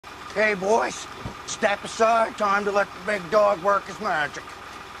Hey, boys, step aside. Time to let the big dog work his magic.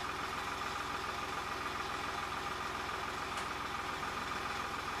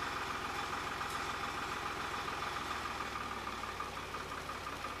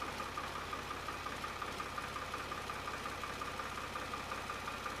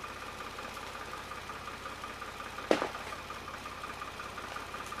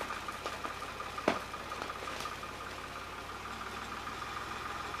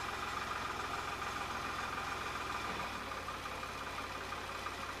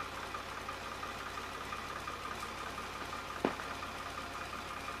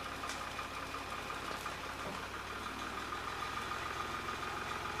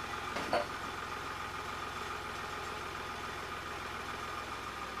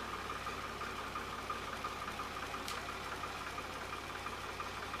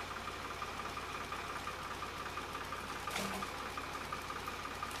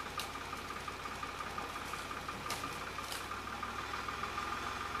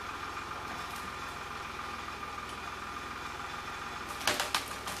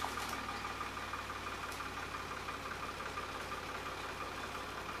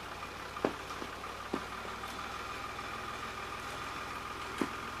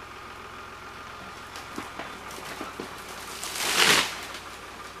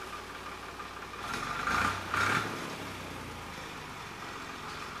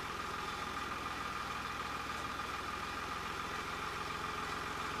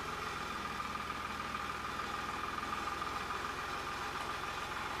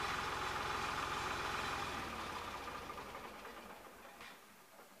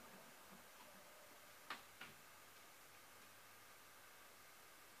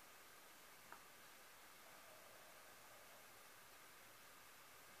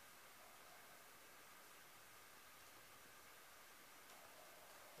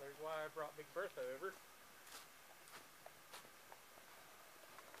 There's why I brought Big Bertha over.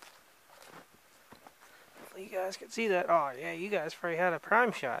 Hopefully you guys can see that. Oh yeah, you guys probably had a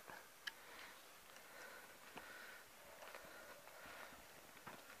prime shot.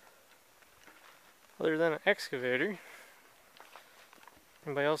 Other than an excavator.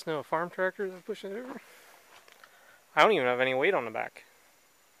 Anybody else know a farm tractor that push it over? I don't even have any weight on the back.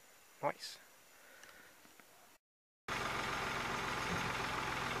 Nice.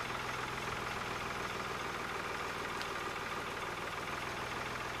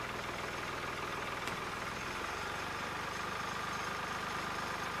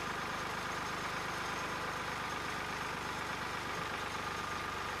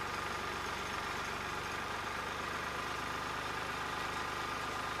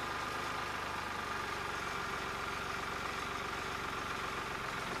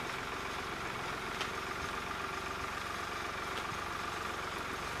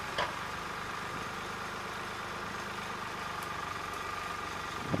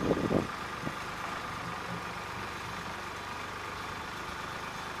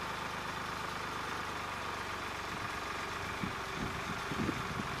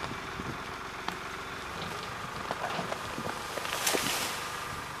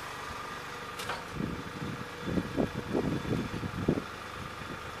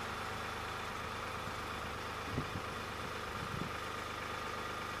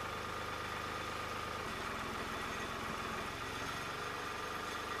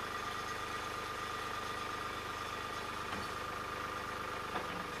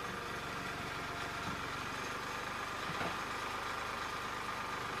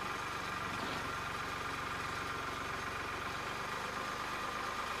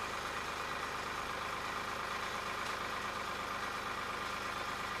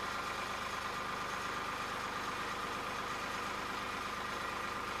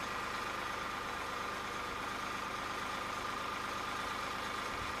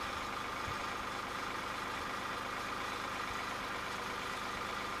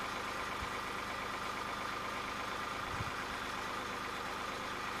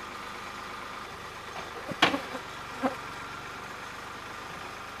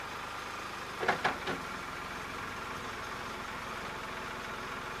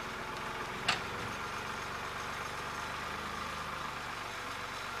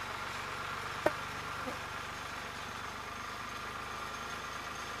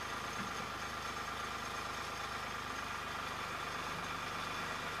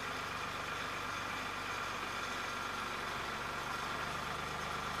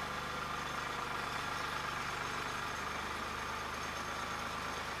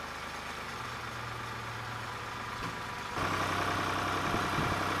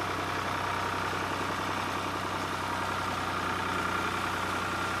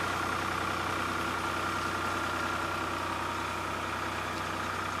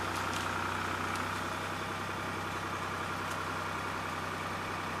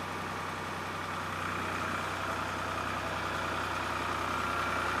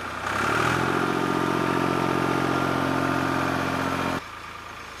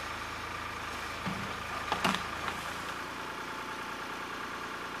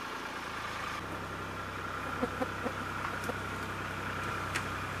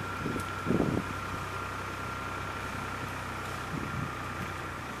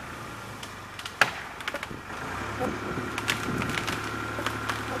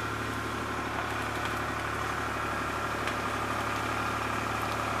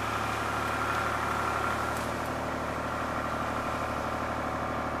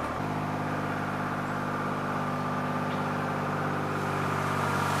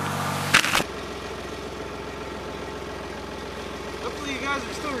 guys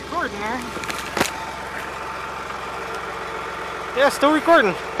are still recording there. Yeah, still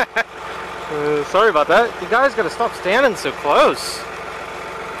recording. Sorry about that. You guys gotta stop standing so close.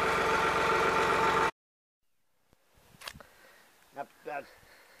 That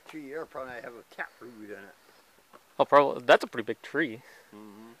tree here probably have a taproot in it. Oh, probably. That's a pretty big tree.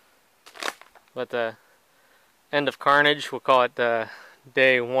 But end of carnage, we'll call it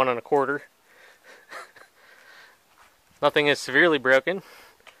day 1 1/4. Nothing is severely broken.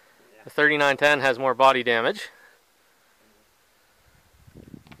 The 3910 has more body damage.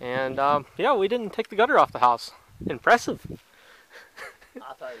 And yeah, we didn't take the gutter off the house. Impressive.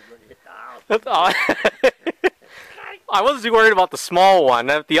 I thought you were going to hit the house. I wasn't too worried about the small one.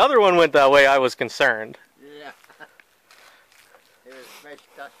 If the other one went that way, I was concerned. Yeah. It was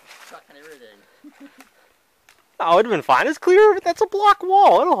stuck and everything. Oh, it would have been fine. It's clear. That's a block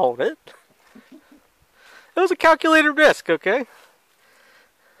wall. It'll hold it. It was a calculated risk, okay?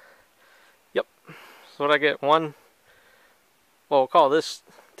 Yep. So what I get? 1. Well, we'll call this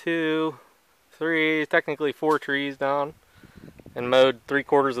 2, 3, technically 4 trees down, and mowed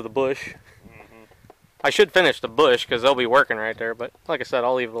 3/4 of the bush. I should finish the bush because they'll be working right there, but like I said,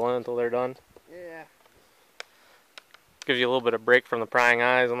 I'll leave it alone until they're done. Yeah. Gives you a little bit of break from the prying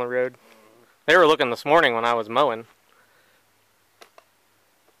eyes on the road. They were looking this morning when I was mowing.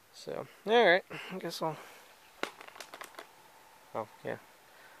 So, alright, I guess I'll... Oh, yeah.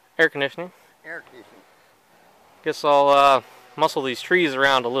 Air conditioning. Air conditioning. Guess I'll muscle these trees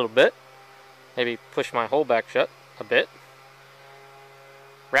around a little bit. Maybe push my hole back shut a bit.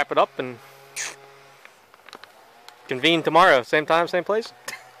 Wrap it up and convene tomorrow. Same time, same place?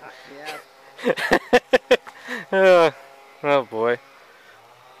 Yeah. Oh boy.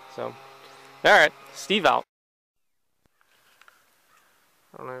 So, alright, Steve out.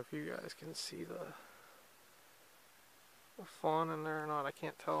 I don't know if you guys can see the fawn in there or not. I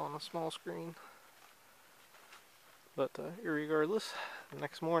can't tell on a small screen. But irregardless,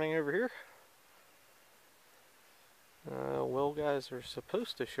 next morning over here, well, guys are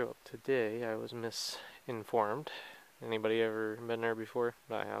supposed to show up today. I was misinformed. Anybody ever been there before?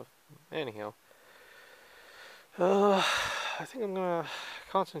 I have. Anyhow, I think I'm gonna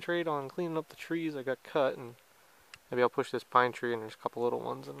concentrate on cleaning up the trees I got cut, and maybe I'll push this pine tree, and there's a couple little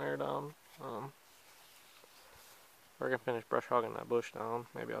ones in there down. Or I can finish brush hogging that bush down.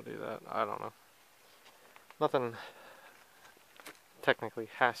 Maybe I'll do that. I don't know. Nothing technically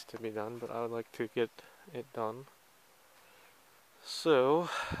has to be done, but I would like to get it done. So,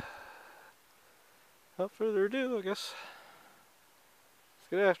 without further ado, I guess let's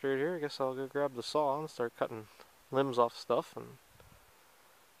get after it here. I guess I'll go grab the saw and start cutting limbs off stuff and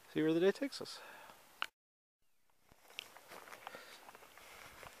see where the day takes us.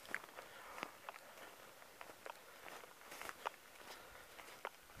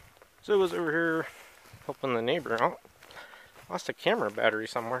 So I was over here helping the neighbor out. Lost a camera battery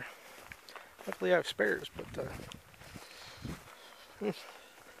somewhere. Luckily I have spares, but I'm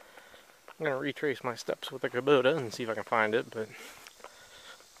gonna retrace my steps with the Kubota and see if I can find it, but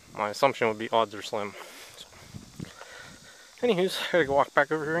my assumption would be odds are slim. So, anywho's, I gotta go walk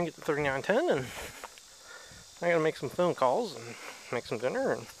back over here and get the 3910, and I gotta make some phone calls and make some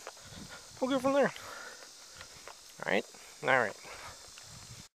dinner, and we'll go from there. Alright? Alright.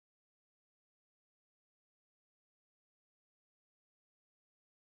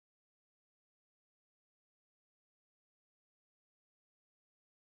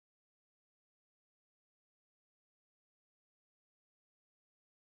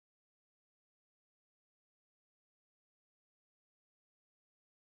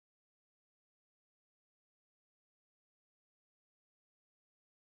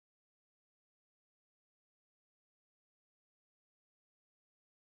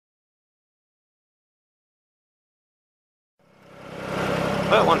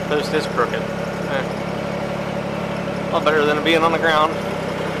 That one post is crooked. A lot better than it being on the ground.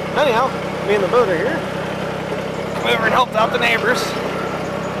 Anyhow, me and the boat are here. Come over and helped out the neighbors.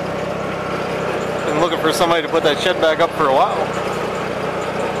 Been looking for somebody to put that shed back up for a while.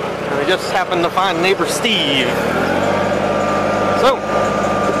 And we just happened to find neighbor Steve. So,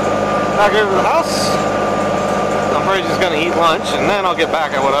 back over to the house. I'm probably just going to eat lunch and then I'll get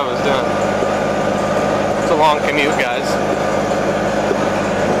back at what I was doing. It's a long commute, guys.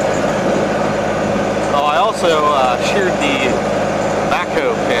 Oh, I also sheared the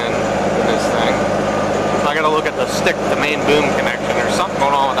backhoe pin in this thing. I gotta look at the stick, the main boom connection. There's something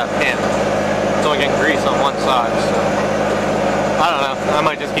going on with that pin. It's only getting grease on one side, so I don't know. I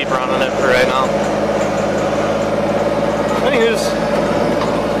might just keep running it for right now. Anywho's,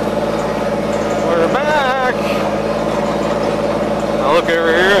 we're back. Now look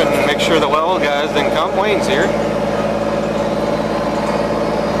and make sure the well guys didn't come. Wayne's here.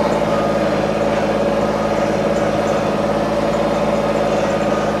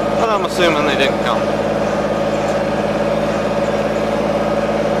 But I'm assuming they didn't come.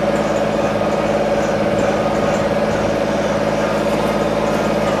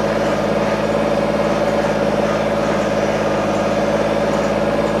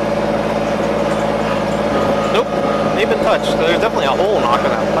 Nope, they've been touched. There's definitely a hole knocking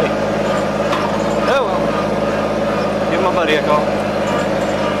that pipe. Oh well. Give my buddy a call.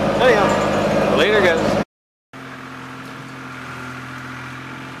 Oh yeah. Later guys.